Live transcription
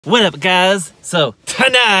What up, guys? So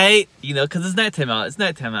tonight, you know, cause it's nighttime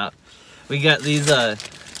out. We got these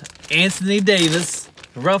Anthony Davis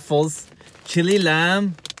Ruffles chili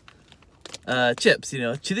lime chips. You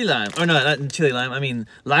know, chili lime. Or no, not chili lime. I mean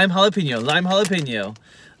lime jalapeno.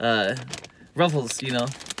 Ruffles. You know,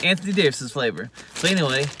 Anthony Davis's flavor. So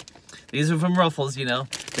anyway, these are from Ruffles. You know,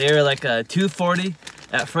 they're like $2.40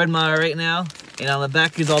 at Fred Meyer right now. And on the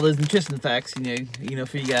back is all those nutrition facts. You know,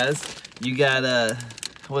 for you guys. You got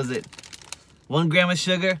what is it? 1 gram of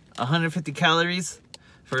sugar, 150 calories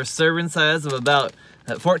for a serving size of about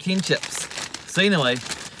 14 chips. So anyway,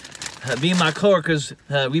 me and my coworkers,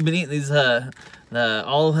 we've been eating these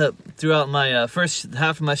all throughout my first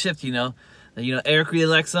half of my shift. You know, Eric really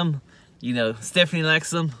likes them. You know, Stephanie likes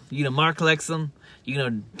them. You know, Mark likes them. You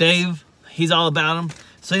know, Dave, he's all about them.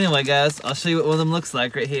 So anyway, guys, I'll show you what one of them looks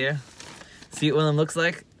like right here. See what one of them looks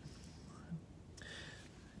like?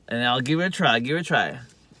 And I'll give it a try.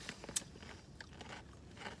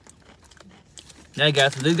 Yeah,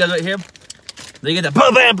 guys, so these guys right here, they get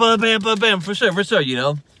the bam, for sure, you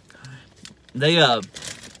know. They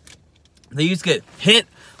used to get hit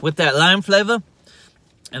with that lime flavor,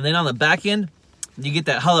 and then on the back end, you get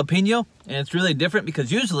that jalapeno, and it's really different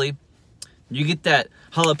because usually you get that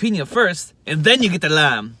jalapeno first, and then you get the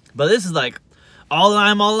lime. But this is like all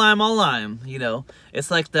lime, you know.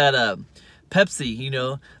 It's like that Pepsi, you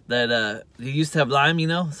know, that you used to have lime, you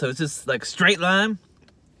know. So it's just like straight lime.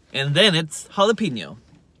 And then it's jalapeno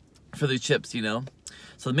for the chips, you know.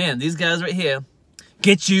 So, man, these guys right here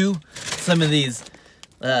get you some of these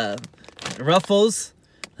Ruffles.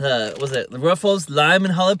 Was it Ruffles, lime,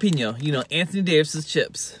 and jalapeno? You know, Anthony Davis's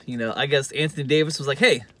chips. You know, I guess Anthony Davis was like,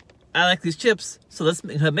 hey, I like these chips, so let's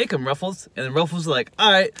make them Ruffles. And then Ruffles were like,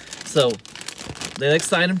 all right. So they like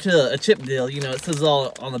signed him to a chip deal. You know, it says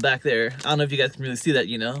all on the back there. I don't know if you guys can really see that,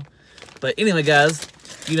 you know. But anyway, guys,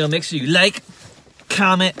 you know, make sure you like,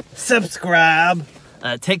 comment, subscribe,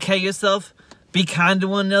 take care of yourself, be kind to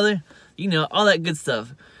one another, you know, all that good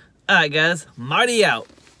stuff. Alright, guys, Marty out.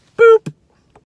 Boop.